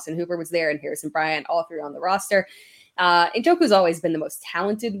when Austin Hooper was there and Harrison Bryant, all three on the roster, Njoku's always been the most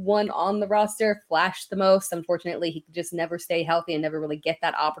talented one on the roster, flashed the most. Unfortunately, he could just never stay healthy and never really get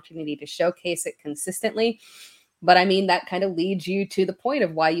that opportunity to showcase it consistently. But I mean, that kind of leads you to the point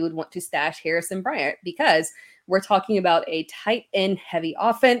of why you would want to stash Harrison Bryant, because we're talking about a tight end heavy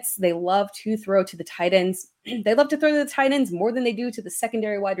offense. They love to throw to the tight ends. They love to throw to the tight ends more than they do to the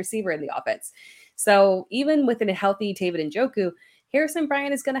secondary wide receiver in the offense. So even within a healthy David Njoku, Harrison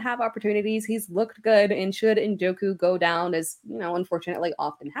Bryant is going to have opportunities. He's looked good, and should Njoku go down, as unfortunately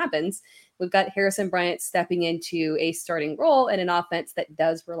often happens, we've got Harrison Bryant stepping into a starting role in an offense that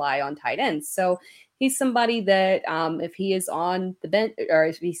does rely on tight ends. So he's somebody that if he is on the bench or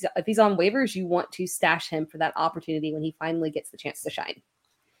if he's on waivers, you want to stash him for that opportunity when he finally gets the chance to shine.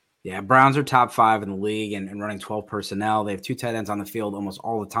 Yeah, Browns are top 5 in the league and running 12 personnel. They have 2 tight ends on the field almost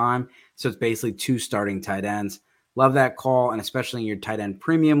all the time. So it's basically 2 starting tight ends. Love that call, and especially in your tight end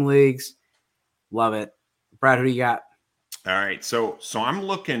premium leagues. Love it. Brad, who do you got? All right, so I'm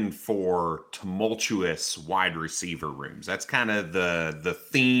looking for tumultuous wide receiver rooms. That's kind of the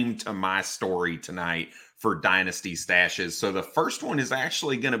theme to my story tonight for Dynasty Stashes. So the first one is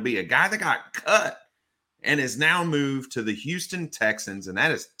actually going to be a guy that got cut and is now moved to the Houston Texans, and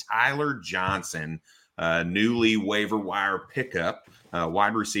that is Tyler Johnson, newly waiver wire pickup,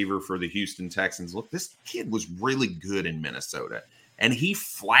 wide receiver for the Houston Texans. Look, this kid was really good in Minnesota, and he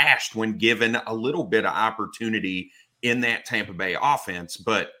flashed when given a little bit of opportunity in that Tampa Bay offense,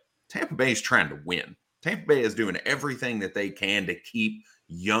 but Tampa Bay is trying to win. Tampa Bay is doing everything that they can to keep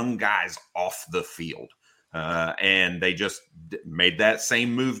young guys off the field. And they just made that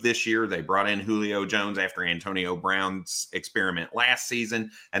same move this year. They brought in Julio Jones after Antonio Brown's experiment last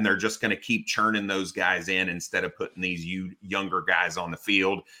season, and they're just going to keep churning those guys in instead of putting these younger guys on the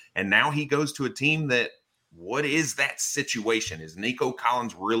field. And now he goes to a team that, what is that situation? Is Nico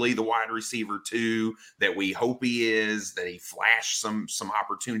Collins really the wide receiver too that we hope he is, that he flashed some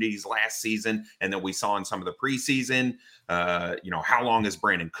opportunities last season and that we saw in some of the preseason? How long is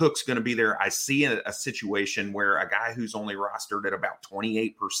Brandon Cooks going to be there? I see a situation where a guy who's only rostered at about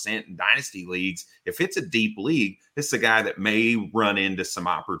 28% in dynasty leagues, if it's a deep league, this is a guy that may run into some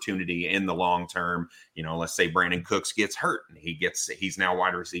opportunity in the long term. Let's say Brandon Cooks gets hurt and he's now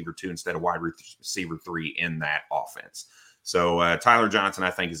wide receiver 2 instead of wide receiver 3 in that offense. So Tyler Johnson,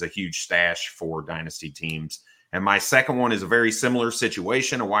 I think, is a huge stash for dynasty teams. And my second one is a very similar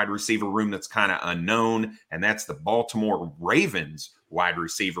situation, a wide receiver room that's kind of unknown, and that's the Baltimore Ravens wide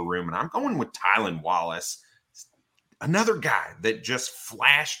receiver room. And I'm going with Tylan Wallace, another guy that just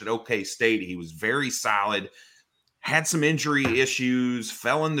flashed at OK State. He was very solid, had some injury issues,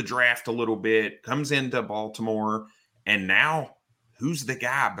 fell in the draft a little bit, comes into Baltimore, and now who's the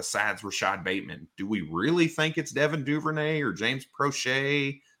guy besides Rashad Bateman? Do we really think it's Devin Duvernay or James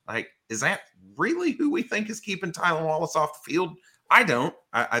Prochet? Is that really who we think is keeping Tylan Wallace off the field? I don't.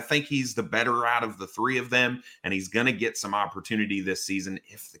 I think he's the better out of the 3 of them, and he's going to get some opportunity this season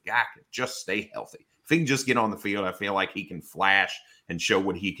if the guy could just stay healthy. If he can just get on the field, I feel like he can flash and show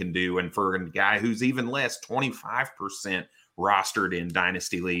what he can do. And for a guy who's even less, 25% rostered in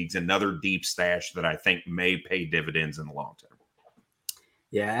dynasty leagues, another deep stash that I think may pay dividends in the long term.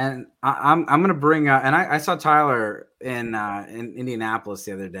 Yeah, and I'm going to bring and I saw Tyler in Indianapolis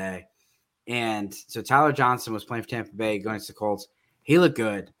the other day. And so Tyler Johnson was playing for Tampa Bay, going to the Colts. He looked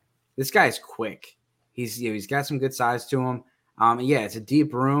good. This guy's quick. He's got some good size to him. It's a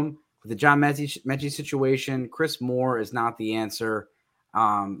deep room with the John Mechie situation. Chris Moore is not the answer.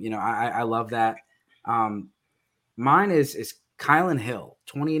 I love that. Mine is Kylan Hill,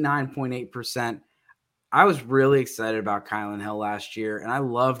 29.8%. I was really excited about Kylan Hill last year, and I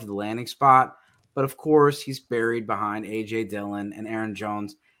loved the landing spot. But of course, he's buried behind A.J. Dillon and Aaron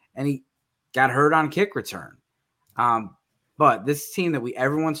Jones, and he got hurt on kick return. But this team that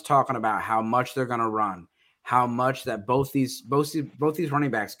everyone's talking about how much they're going to run, how much that both these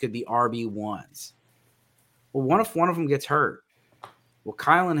running backs could be RB1s. Well, what if one of them gets hurt? Well,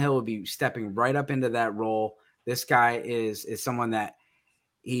 Kylan Hill would be stepping right up into that role. This guy is someone that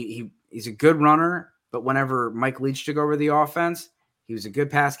he's a good runner, but whenever Mike Leach took over the offense, he was a good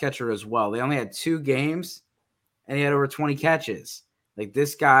pass catcher as well. They only had 2 games, and he had over 20 catches.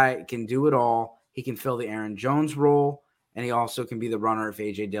 This guy can do it all. He can fill the Aaron Jones role, and he also can be the runner if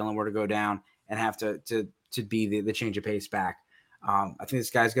A.J. Dillon were to go down and have to be the change of pace back. I think this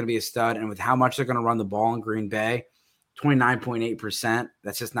guy's going to be a stud, and with how much they're going to run the ball in Green Bay, 29.8%.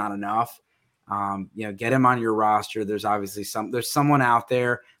 That's just not enough. Get him on your roster. There's obviously someone out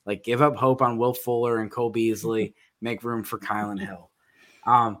there. Like, give up hope on Will Fuller and Cole Beasley. Make room for Kylan Hill.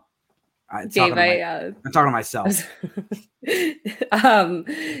 Dave, I'm talking to myself.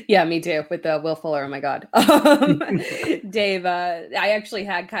 Yeah, me too. With the Will Fuller. Oh my God, Dave. I actually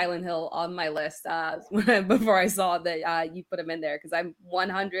had Kylan Hill on my list before I saw that you put him in there, because I'm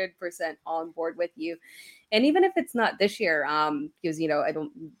 100% on board with you. And even if it's not this year, because I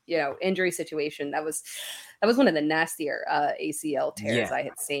don't, injury situation, that was one of the nastier ACL tears I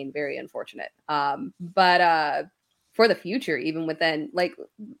had seen. Very unfortunate. But for the future, even within, like,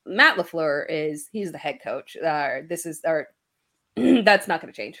 Matt LaFleur he's the head coach. That's not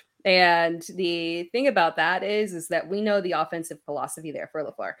going to change. And the thing about that is that we know the offensive philosophy there for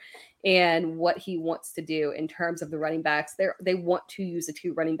LaFleur and what he wants to do in terms of the running backs. They want to use a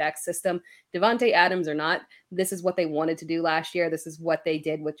 2 running back system. Devontae Adams or not, this is what they wanted to do last year. This is what they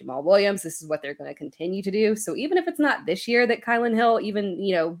did with Jamal Williams. This is what they're going to continue to do. So even if it's not this year that Kylan Hill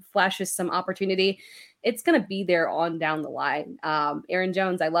even, flashes some opportunity, it's going to be there on down the line. Aaron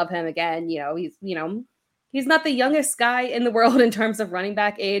Jones, I love him. Again, he's not the youngest guy in the world in terms of running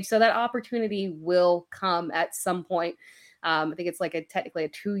back age. So that opportunity will come at some point. I think it's like technically a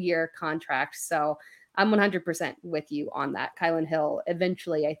 2-year contract. So I'm 100% with you on that. Kylan Hill,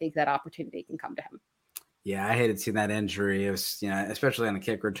 eventually, I think that opportunity can come to him. Yeah, I hated seeing that injury. It was, especially on the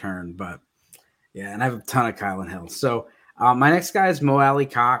kick return. But yeah, and I have a ton of Kylan Hill. So my next guy is Mo Alley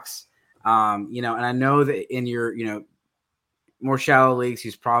Cox. And I know that in your, more shallow leagues,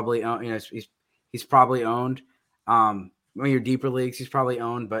 he's probably, he's probably owned. In your deeper leagues, he's probably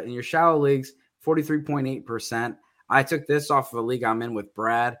owned, but in your shallow leagues, 43.8%. I took this off of a league I'm in with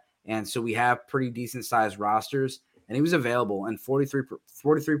Brad, and so we have pretty decent sized rosters, and he was available and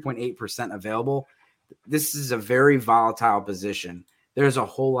 43.8% available. This is a very volatile position. There's a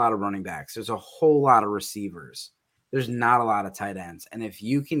whole lot of running backs. There's a whole lot of receivers. There's not a lot of tight ends. And if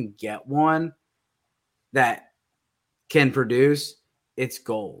you can get one that can produce, it's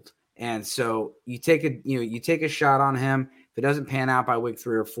gold. And so you take a shot on him. If it doesn't pan out by week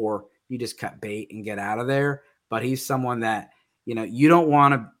 3 or 4, you just cut bait and get out of there. But he's someone that, you don't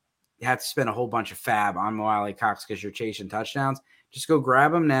want to have to spend a whole bunch of fab on Mo Alley Cox because you're chasing touchdowns. Just go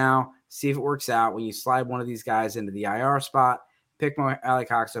grab him now, see if it works out. When you slide one of these guys into the IR spot, pick Mo Alley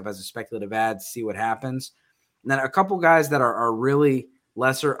Cox up as a speculative ad, see what happens. And then a couple guys that are really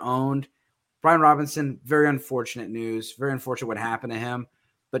lesser owned. Brian Robinson, very unfortunate news. Very unfortunate what happened to him.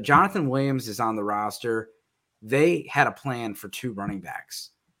 But Jonathan Williams is on the roster. They had a plan for 2 running backs.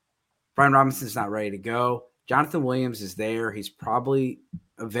 Brian Robinson's not ready to go. Jonathan Williams is there. He's probably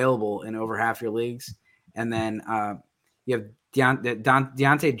available in over half your leagues. And then you have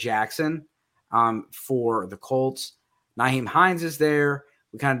Deontay Jackson for the Colts. Nyheim Hines is there.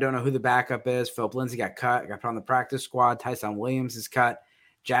 We kind of don't know who the backup is. Philip Lindsay got put on the practice squad. Tyson Williams is cut.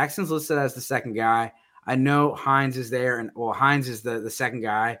 Jackson's listed as the second guy. I know Hines is there, and Hines is the second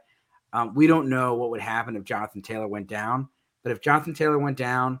guy. We don't know what would happen if Jonathan Taylor went down. But if Jonathan Taylor went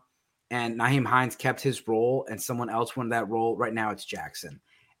down and Nyheim Hines kept his role and someone else won that role, right now it's Jackson.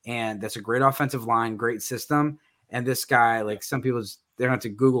 And that's a great offensive line, great system. And this guy, like some people, they're going to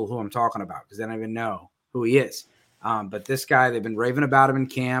have to Google who I'm talking about because they don't even know who he is. But this guy, they've been raving about him in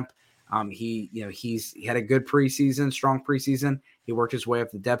camp. He had a good preseason, strong preseason. He worked his way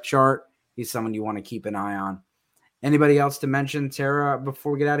up the depth chart. He's someone you want to keep an eye on. Anybody else to mention, Tara,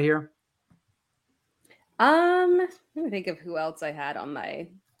 before we get out of here? Let me think of who else I had on my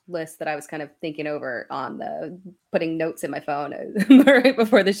list that I was kind of thinking over on the putting notes in my phone right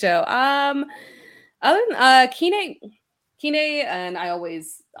before the show. Other than Keeney, and I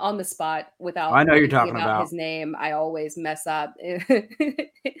always on the spot without I know you're talking about his name. I always mess up.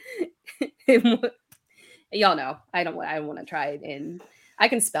 Y'all know I don't want to try it in. I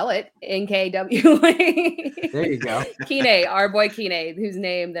can spell it NKW. There you go. Keeney, our boy Keeney, whose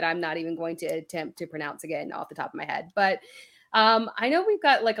name that I'm not even going to attempt to pronounce again off the top of my head. But I know we've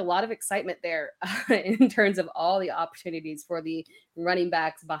got like a lot of excitement there in terms of all the opportunities for the running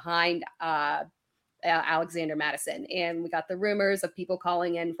backs behind Alexander Madison. And we got the rumors of people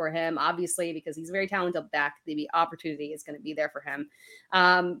calling in for him, obviously, because he's a very talented back. The opportunity is going to be there for him.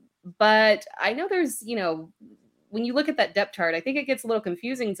 But I know there's, when you look at that depth chart, I think it gets a little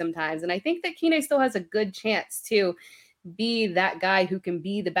confusing sometimes. And I think that Keeney still has a good chance to be that guy who can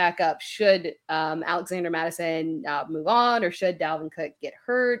be the backup should Alexander Madison move on, or should Dalvin Cook get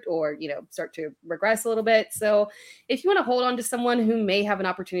hurt, or, start to regress a little bit. So if you want to hold on to someone who may have an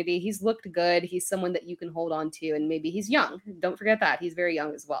opportunity, he's looked good. He's someone that you can hold on to, and maybe he's young. Don't forget that. He's very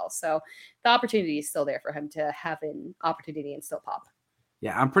young as well. So the opportunity is still there for him to have an opportunity and still pop.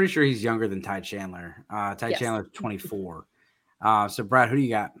 Yeah, I'm pretty sure he's younger than Ty Chandler. Ty Chandler's 24. So, Brad, who do you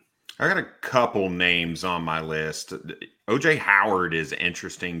got? I got a couple names on my list. OJ Howard is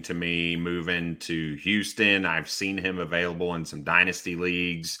interesting to me moving to Houston. I've seen him available in some dynasty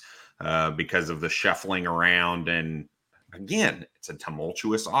leagues because of the shuffling around. And again, it's a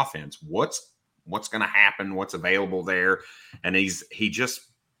tumultuous offense. What's going to happen? What's available there? And he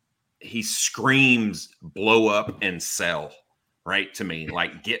screams blow up and sell, right, to me.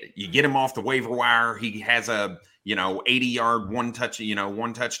 Like, you get him off the waiver wire. He has a 80-yard one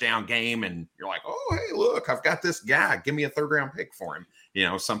touchdown game, and you're like, oh, hey, look, I've got this guy. Give me a 3rd-round pick for him.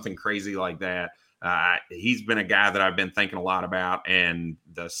 Something crazy like that. He's been a guy that I've been thinking a lot about. And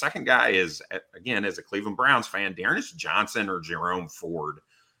the second guy is, again, as a Cleveland Browns fan, D'Ernest Johnson or Jerome Ford.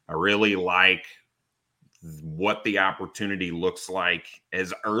 I really like what the opportunity looks like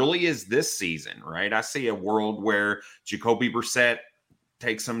as early as this season, right? I see a world where Jacoby Brissett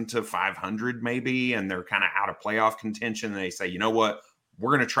takes them to 500 maybe, and they're kind of out of playoff contention. And they say, you know what,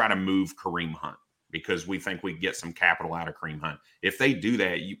 we're going to try to move Kareem Hunt because we think we get some capital out of Kareem Hunt. If they do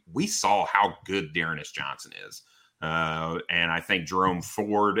that, we saw how good D'Ernest Johnson is. And I think Jerome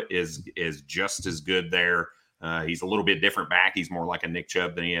Ford is just as good there. He's a little bit different back. He's more like a Nick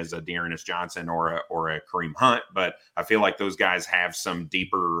Chubb than he is a D'Ernest Johnson or a Kareem Hunt. But I feel like those guys have some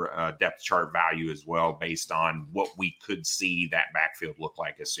deeper depth chart value as well, based on what we could see that backfield look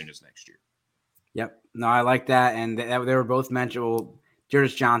like as soon as next year. Yep. No, I like that. And they were both mentioned. Well,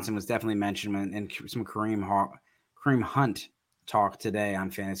 D'Ernest Johnson was definitely mentioned in some Kareem Hunt talk today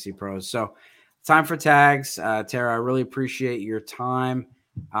on Fantasy Pros. So time for tags. Tara, I really appreciate your time.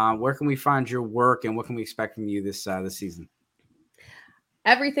 Where can we find your work, and what can we expect from you this season?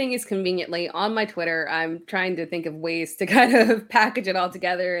 Everything is conveniently on my Twitter. I'm trying to think of ways to kind of package it all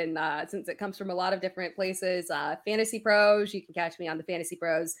together. And since it comes from a lot of different places, Fantasy Pros, you can catch me on the Fantasy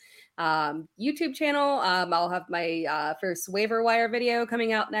Pros YouTube channel. I'll have my first waiver wire video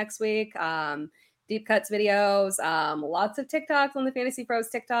coming out next week. Deep cuts videos, lots of TikToks on the Fantasy Pros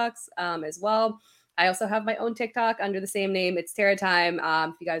TikToks as well. I also have my own TikTok under the same name. It's Tara Time.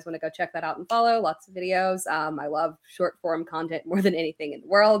 If you guys want to go check that out and follow, lots of videos. I love short form content more than anything in the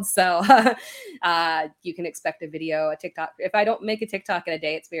world. So you can expect a TikTok. If I don't make a TikTok in a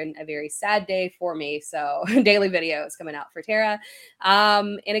day, it's been a very sad day for me. So daily videos coming out for Tara.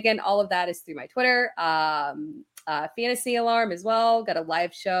 And again, all of that is through my Twitter. Fantasy Alarm as well. Got a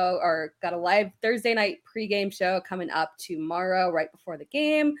live Thursday night pregame show coming up tomorrow, right before the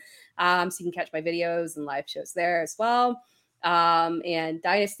game. So you can catch my videos and live shows there as well. And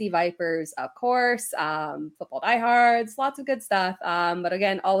Dynasty Vipers, of course, Football Diehards, lots of good stuff. But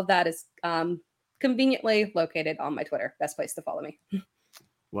again, all of that is conveniently located on my Twitter. Best place to follow me.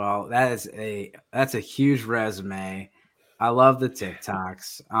 Well, that's a huge resume. I love the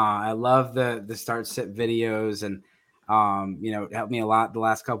TikToks. I love the start sit videos, and it helped me a lot the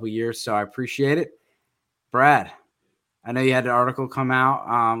last couple of years. So I appreciate it. Brad, I know you had an article come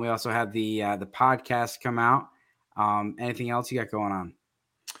out. We also had the podcast come out. Anything else you got going on?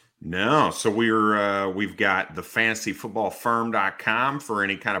 No. So we've got the fantasyfootballfirm.com for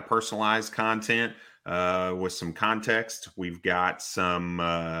any kind of personalized content. With some context, we've got some,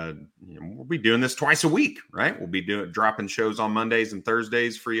 we'll be doing this twice a week, right? We'll be dropping shows on Mondays and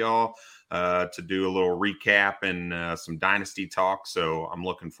Thursdays for y'all, to do a little recap and, some dynasty talk. So I'm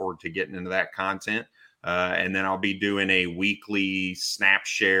looking forward to getting into that content. And then I'll be doing a weekly snap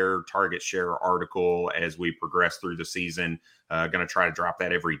share, target share article as we progress through the season. Going to try to drop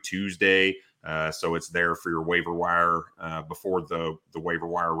that every Tuesday. So it's there for your waiver wire, before the waiver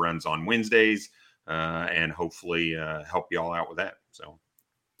wire runs on Wednesdays. And hopefully help you all out with that. So,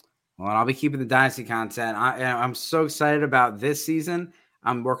 well, I'll be keeping the dynasty content. I'm so excited about this season.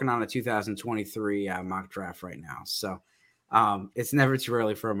 I'm working on a 2023 mock draft right now. So it's never too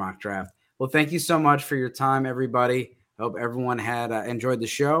early for a mock draft. Well, thank you so much for your time, everybody. I hope everyone had enjoyed the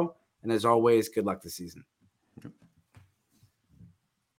show. And as always, good luck this season.